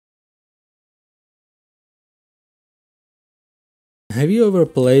Have you ever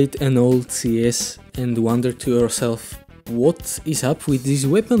played an old CS and wondered to yourself, what is up with these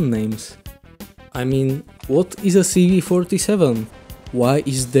weapon names? I mean, what is a CV-47? Why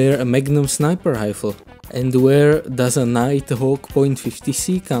is there a Magnum sniper rifle? And where does a Nighthawk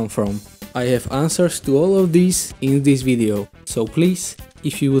 .50C come from? I have answers to all of these in this video, so please,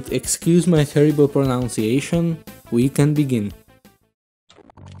 if you would excuse my terrible pronunciation, we can begin.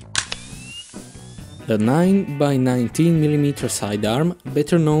 The 9x19mm sidearm,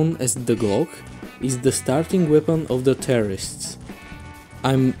 better known as the Glock, is the starting weapon of the terrorists.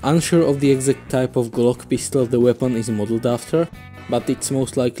 I'm unsure of the exact type of Glock pistol the weapon is modeled after, but it's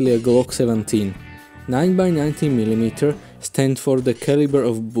most likely a Glock 17. 9x19mm stand for the caliber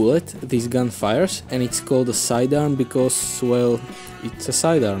of bullet this gun fires, and it's called a sidearm because, well, it's a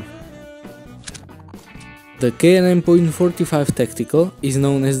sidearm. The K&M .45 Tactical is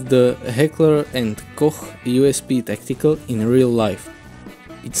known as the Heckler & Koch USP Tactical in real life.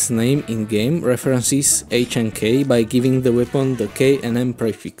 Its name in-game references H&K by giving the weapon the K&M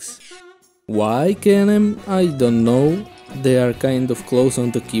prefix. Why K&M? I don't know, they are kind of close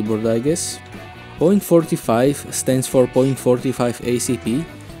on the keyboard, I guess. .45 stands for .45 ACP,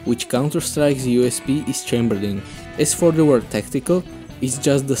 which Counter-Strike's USP is chambered in. As for the word tactical, it's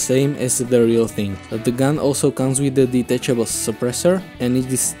just the same as the real thing. The gun also comes with a detachable suppressor, and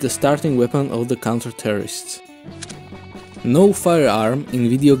it is the starting weapon of the counter-terrorists. No firearm in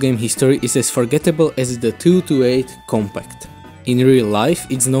video game history is as forgettable as the 228 Compact. In real life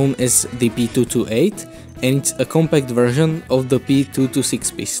it's known as the P228, and it's a compact version of the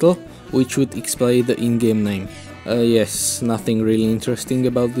P226 pistol, which would explain the in-game name. Yes, nothing really interesting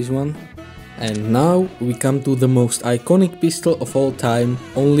about this one. And now we come to the most iconic pistol of all time,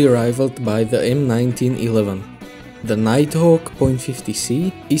 only rivaled by the M1911. The Nighthawk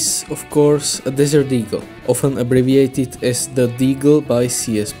 .50C is, of course, a Desert Eagle, often abbreviated as the DEagle by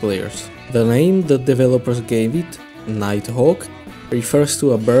CS players. The name the developers gave it, Nighthawk, refers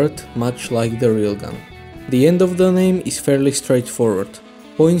to a bird much like the real gun. The end of the name is fairly straightforward.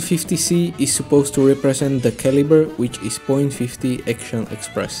 .50C is supposed to represent the caliber, which is .50 Action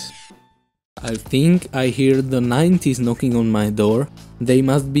Express. I think I hear the 90s knocking on my door. They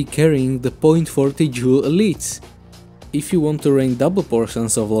must be carrying the .40 Joule Elites. If you want to rain double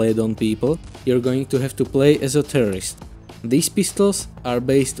portions of lead on people, you're going to have to play as a terrorist. These pistols are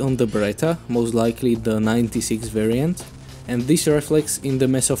based on the Beretta, most likely the 96 variant, and this reflects in the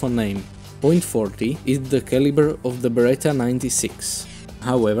mess of a name. .40 is the caliber of the Beretta 96.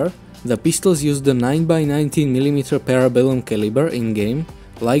 However, the pistols use the 9x19mm Parabellum caliber in-game,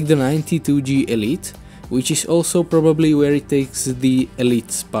 like the 92G Elite, which is also probably where it takes the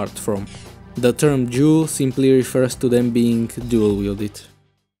Elites part from. The term Joule simply refers to them being dual-wielded.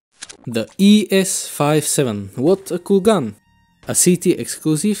 The ES57, what a cool gun! A CT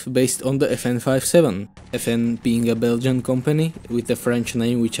exclusive based on the FN57, FN being a Belgian company with a French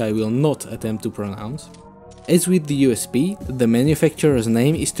name which I will not attempt to pronounce. As with the USP, the manufacturer's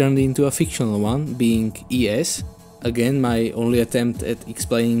name is turned into a fictional one, being ES. Again, my only attempt at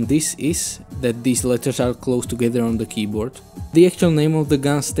explaining this is that these letters are close together on the keyboard. The actual name of the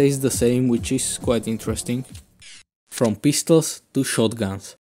gun stays the same, which is quite interesting. From pistols to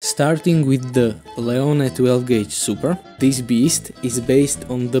shotguns. Starting with the Leone 12 gauge Super, this beast is based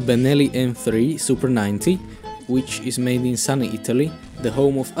on the Benelli M3 Super 90, which is made in sunny Italy, the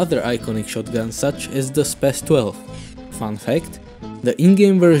home of other iconic shotguns such as the Spaz 12. Fun fact: the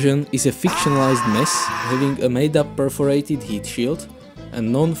in-game version is a fictionalized mess, having a made-up perforated heat shield, a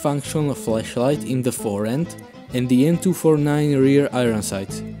non-functional flashlight in the forend, and the N249 rear iron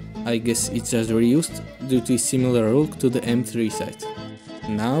sights. I guess it's just reused due to its similar look to the M3 sight.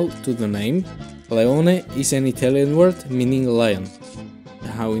 Now to the name. Leone is an Italian word meaning lion.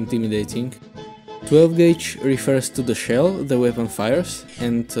 How intimidating. 12 gauge refers to the shell the weapon fires,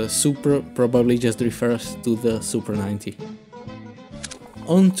 and Super probably just refers to the Super 90.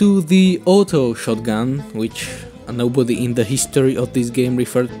 Onto the auto shotgun, which nobody in the history of this game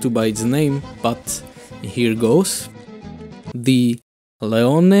referred to by its name, but here goes. The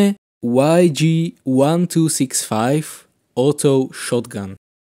Leone YG1265 auto shotgun.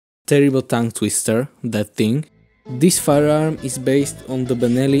 Terrible tongue twister, that thing. This firearm is based on the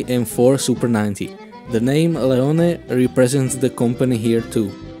Benelli M4 Super 90. The name Leone represents the company here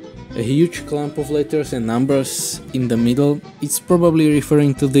too. A huge clump of letters and numbers in the middle, it's probably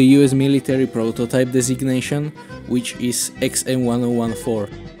referring to the US military prototype designation, which is XM1014.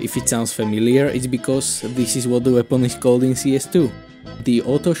 If it sounds familiar, it's because this is what the weapon is called in CS2. The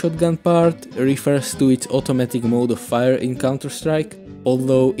auto shotgun part refers to its automatic mode of fire in Counter-Strike,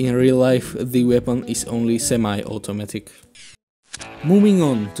 although in real life the weapon is only semi-automatic. Moving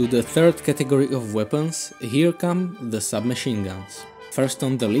on to the third category of weapons, here come the submachine guns. First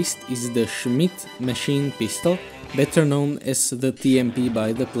on the list is the Schmidt machine pistol, better known as the TMP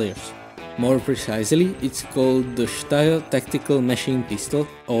by the players. More precisely, it's called the Steyr Tactical Machine Pistol,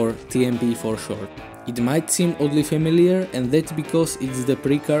 or TMP for short. It might seem oddly familiar, and that's because it's the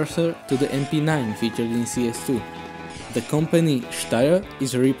precursor to the MP9 featured in CS2. The company Steyr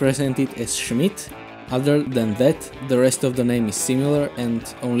is represented as Schmidt. Other than that, the rest of the name is similar and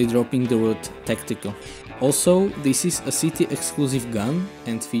only dropping the word tactical. Also, this is a city exclusive gun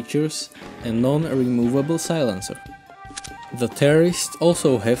and features a non-removable silencer. The terrorists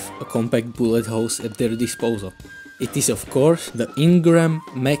also have a compact bullet hose at their disposal. It is of course the Ingram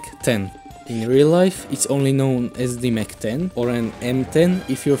MAC-10. In real life it's only known as the MAC-10 or an M10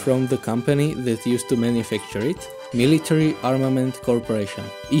 if you're from the company that used to manufacture it, Military Armament Corporation.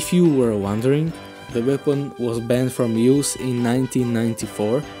 If you were wondering, the weapon was banned from use in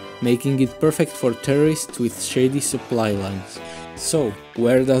 1994, making it perfect for terrorists with shady supply lines. So,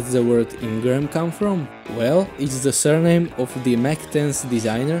 where does the word Ingram come from? Well, it's the surname of the MAC-10's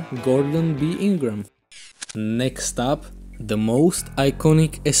designer, Gordon B. Ingram. Next up, the most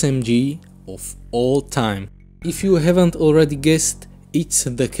iconic SMG of all time. If you haven't already guessed, it's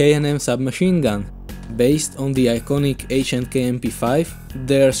the K&M Sub-Machine Gun. Based on the iconic H&K MP5,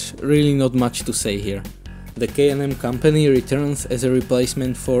 there's really not much to say here. The K&M company returns as a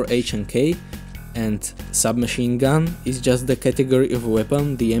replacement for H&K, and submachine gun is just the category of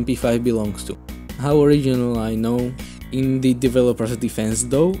weapon the MP5 belongs to. How original, I know. In the developer's defense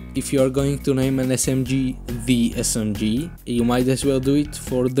though, if you are going to name an SMG the SMG, you might as well do it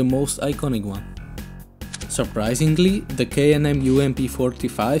for the most iconic one. Surprisingly, the K&M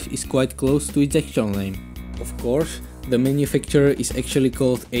UMP45 is quite close to its actual name. Of course, the manufacturer is actually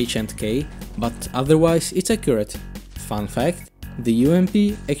called H&K, but otherwise it's accurate. Fun fact, the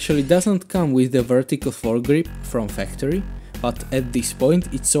UMP actually doesn't come with the vertical foregrip from factory, but at this point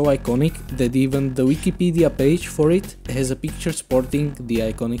it's so iconic that even the Wikipedia page for it has a picture sporting the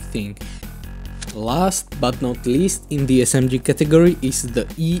iconic thing. Last but not least in the SMG category is the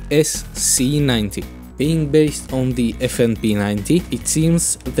ESC90. Being based on the FNP90, it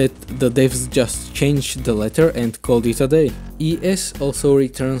seems that the devs just changed the letter and called it a day. ES also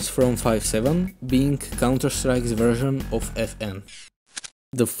returns from 5.7, being Counter-Strike's version of FN.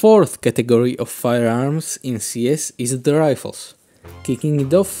 The fourth category of firearms in CS is the rifles, kicking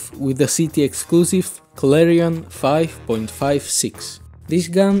it off with the city exclusive Clarion 5.6's. This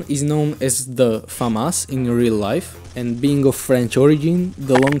gun is known as the FAMAS in real life, and being of French origin,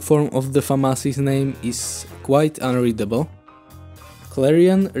 the long form of the FAMAS's name is quite unreadable.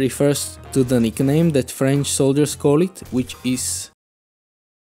 Clarion refers to the nickname that French soldiers call it, which is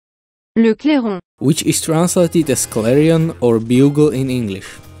Le Clairon, which is translated as clarion or bugle in English.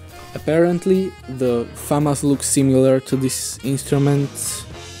 Apparently, the FAMAS looks similar to this instrument.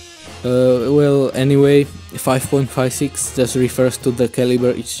 Well, anyway, 5.56 just refers to the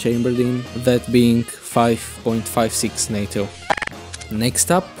caliber it's chambered in, that being 5.56 NATO. Next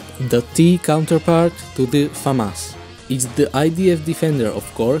up, the T counterpart to the FAMAS. It's the IDF Defender, of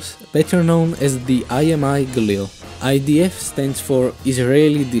course, better known as the IMI Galil. IDF stands for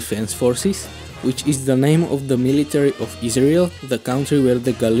Israeli Defense Forces, which is the name of the military of Israel, the country where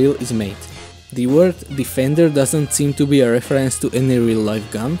the Galil is made. The word Defender doesn't seem to be a reference to any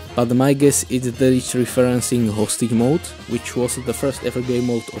real-life gun, but my guess is that it's referencing Hostage Mode, which was the first ever game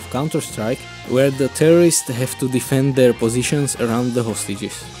mode of Counter-Strike, where the terrorists have to defend their positions around the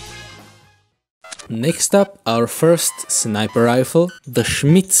hostages. Next up, our first sniper rifle, the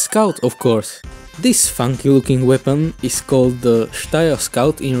Schmidt Scout, of course. This funky looking weapon is called the Steyr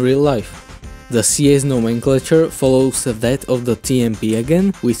Scout in real life. The CS nomenclature follows that of the TMP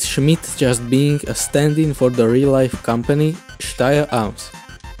again, with Schmidt just being a stand-in for the real-life company Steyr Arms.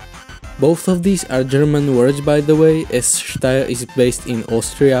 Both of these are German words, by the way, as Steyr is based in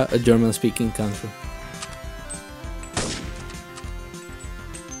Austria, a German-speaking country.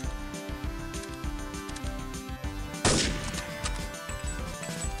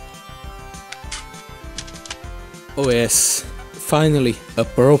 Oh yes, finally a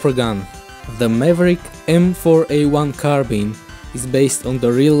proper gun. The Maverick M4A1 Carbine is based on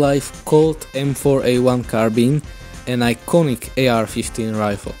the real-life Colt M4A1 Carbine, an iconic AR-15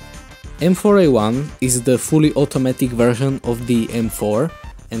 rifle. M4A1 is the fully automatic version of the M4,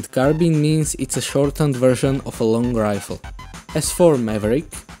 and Carbine means it's a shortened version of a long rifle. As for Maverick,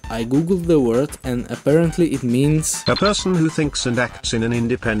 I googled the word and apparently it means a person who thinks and acts in an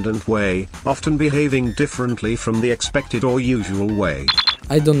independent way, often behaving differently from the expected or usual way.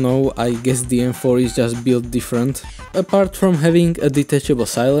 I don't know, I guess the M4 is just built different. Apart from having a detachable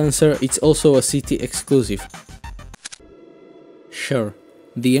silencer, it's also a city exclusive. Sure,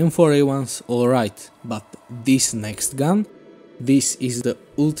 the M4A1's alright, but this next gun? This is the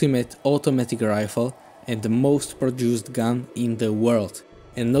ultimate automatic rifle and the most produced gun in the world.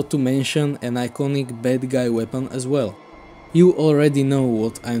 And not to mention an iconic bad guy weapon as well. You already know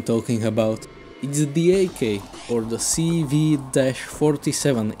what I'm talking about. It's the AK, or the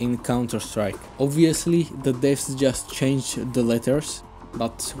CV-47 in Counter-Strike. Obviously the devs just changed the letters,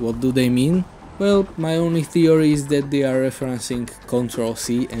 but what do they mean? Well, my only theory is that they are referencing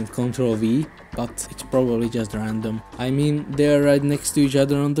Ctrl-C and Ctrl-V, but it's probably just random. I mean, they are right next to each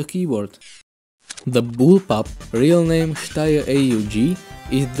other on the keyboard. The Bullpup, real name Steyr AUG,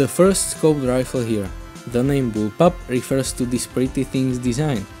 is the first scoped rifle here. The name Bullpup refers to this pretty thing's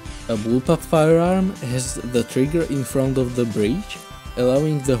design. A Bullpup firearm has the trigger in front of the breech,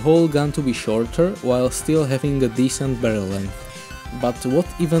 allowing the whole gun to be shorter while still having a decent barrel length. But what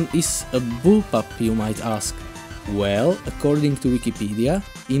even is a Bullpup, you might ask? Well, according to Wikipedia,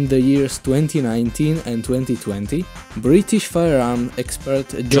 in the years 2019 and 2020, British firearm expert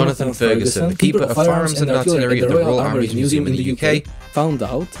Jonathan Ferguson, keeper of firearms and artillery at the Royal Armouries Museum in the UK, found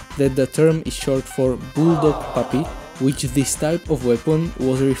out that the term is short for bulldog puppy, which this type of weapon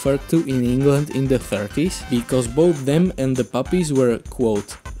was referred to in England in the 30s, because both them and the puppies were,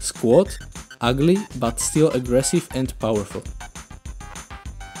 quote, squat, ugly, but still aggressive and powerful.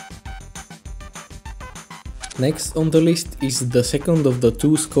 Next on the list is the second of the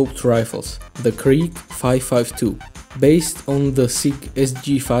two scoped rifles, the Krieg 552. Based on the SIG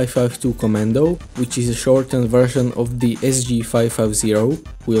SG552 Commando, which is a shortened version of the SG550,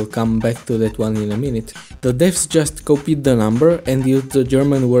 we'll come back to that one in a minute. The devs just copied the number and used the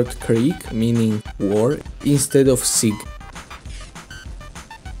German word Krieg, meaning war, instead of SIG.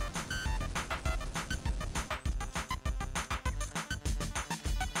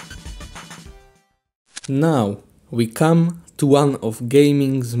 Now we come to one of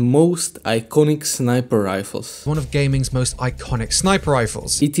gaming's most iconic sniper rifles. One of gaming's most iconic sniper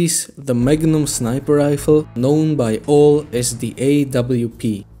rifles. It is the Magnum sniper rifle, known by all as the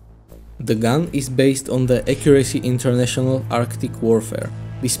AWP. The gun is based on the Accuracy International Arctic Warfare.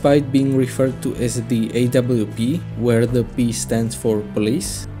 Despite being referred to as the AWP, where the P stands for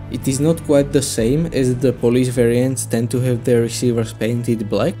police, it is not quite the same, as the police variants tend to have their receivers painted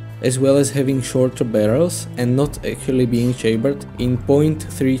black, as well as having shorter barrels and not actually being chambered in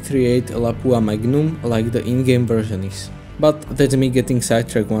 .338 Lapua Magnum like the in-game version is. But that's me getting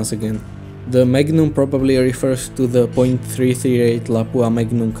sidetracked once again. The Magnum probably refers to the .338 Lapua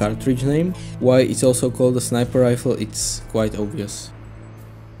Magnum cartridge name. Why it's also called a sniper rifle, it's quite obvious.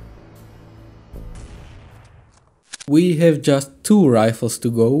 We have just two rifles to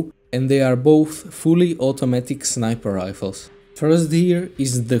go, and they are both fully automatic sniper rifles. First here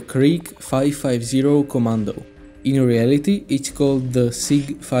is the Krieg 550 Commando. In reality, it's called the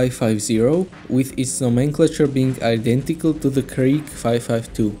SIG 550, with its nomenclature being identical to the Krieg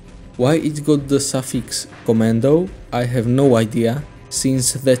 552. Why it got the suffix Commando, I have no idea,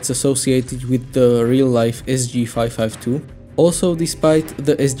 since that's associated with the real-life SG 552. Also, despite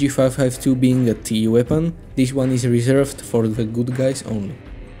the SG 552 being a T weapon, this one is reserved for the good guys only.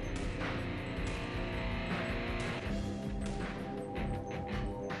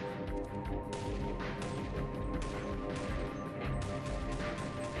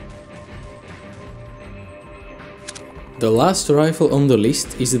 The last rifle on the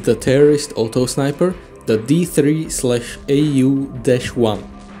list is the terrorist auto sniper, the D3/AU-1.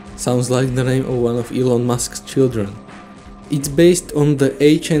 Sounds like the name of one of Elon Musk's children. It's based on the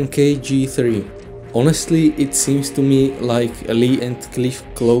H&K G3. Honestly, it seems to me like Lee and Cliff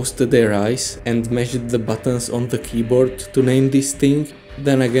closed their eyes and mashed the buttons on the keyboard to name this thing.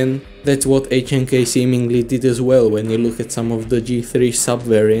 Then again, that's what H&K seemingly did as well when you look at some of the G3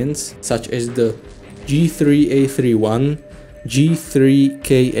 sub-variants, such as the G3A31,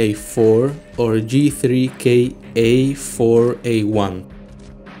 G3KA4 or G3KA4A1.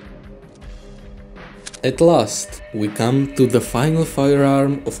 At last, we come to the final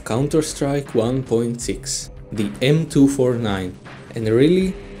firearm of Counter-Strike 1.6, the M249, and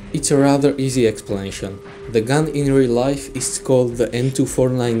really, it's a rather easy explanation. The gun in real life is called the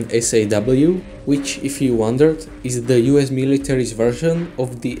M249 SAW, which, if you wondered, is the US military's version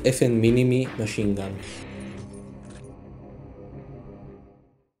of the FN Minimi machine gun.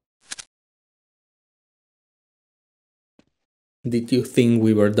 Did you think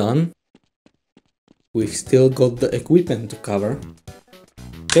we were done? We've still got the equipment to cover.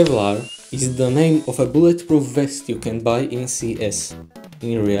 Kevlar is the name of a bulletproof vest you can buy in CS.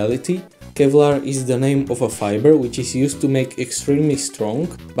 In reality, Kevlar is the name of a fiber which is used to make extremely strong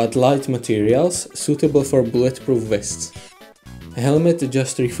but light materials suitable for bulletproof vests. A helmet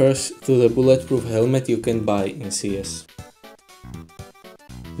just refers to the bulletproof helmet you can buy in CS.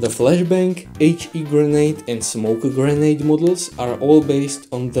 The Flashbang, HE grenade and smoke grenade models are all based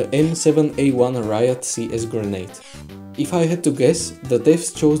on the M7A1 Riot CS grenade. If I had to guess, the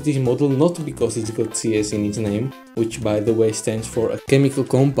devs chose this model not because it's got CS in its name, which by the way stands for a chemical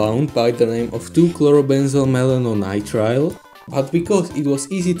compound by the name of 2-chlorobenzyl-malononitrile, but because it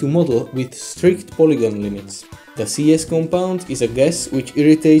was easy to model with strict polygon limits. The CS compound is a gas which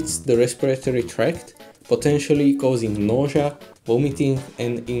irritates the respiratory tract, potentially causing nausea, vomiting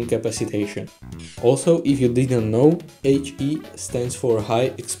and incapacitation. Also, if you didn't know, HE stands for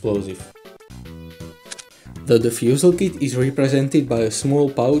high explosive. The defusal kit is represented by a small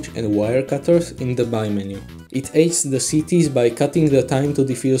pouch and wire cutters in the buy menu. It aids the CTs by cutting the time to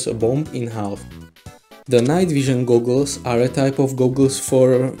defuse a bomb in half. The Nightvision goggles are a type of goggles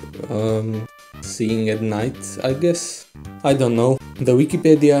for seeing at night, I guess? I don't know. The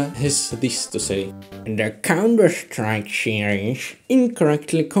Wikipedia has this to say. The Counter-Strike series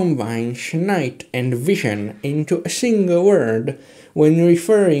incorrectly combines night and vision into a single word when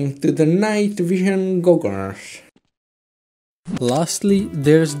referring to the Nightvision goggles. Lastly,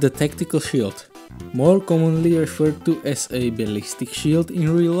 there's the tactical shield. More commonly referred to as a ballistic shield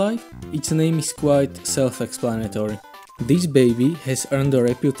in real life, its name is quite self-explanatory. This baby has earned a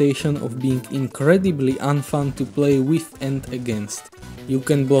reputation of being incredibly unfun to play with and against. You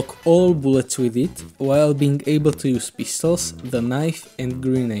can block all bullets with it, while being able to use pistols, the knife and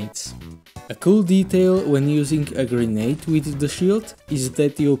grenades. A cool detail when using a grenade with the shield is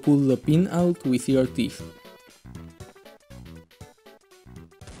that you'll pull the pin out with your teeth.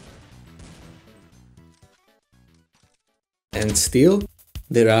 And still,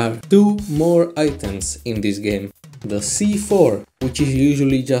 there are two more items in this game. The C4, which is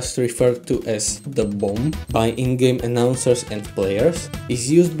usually just referred to as the bomb by in-game announcers and players, is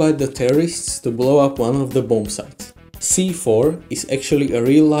used by the terrorists to blow up one of the bomb sites. C4 is actually a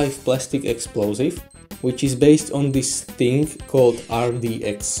real-life plastic explosive, which is based on this thing called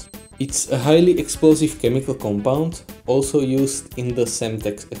RDX. It's a highly explosive chemical compound, also used in the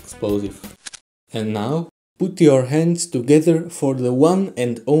Semtex explosive. And now, put your hands together for the one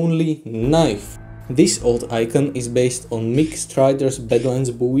and only knife. This old icon is based on Mick Strider's Badlands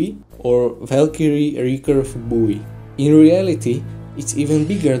buoy or Valkyrie recurve buoy. In reality, it's even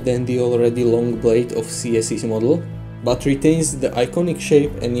bigger than the already long blade of CS's model, but retains the iconic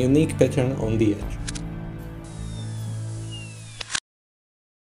shape and unique pattern on the edge.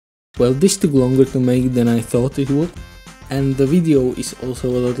 Well, this took longer to make than I thought it would, and the video is also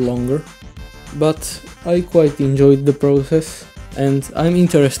a lot longer, but I quite enjoyed the process. And I'm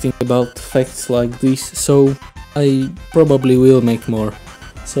interested about facts like this, so I probably will make more.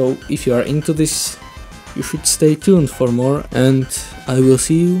 So if you are into this, you should stay tuned for more, and I will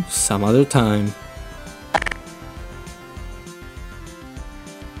see you some other time.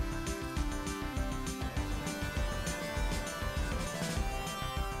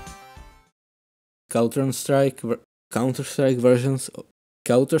 Counter-Strike versions of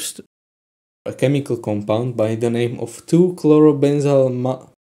a chemical compound by the name of 2-chlorobenzyl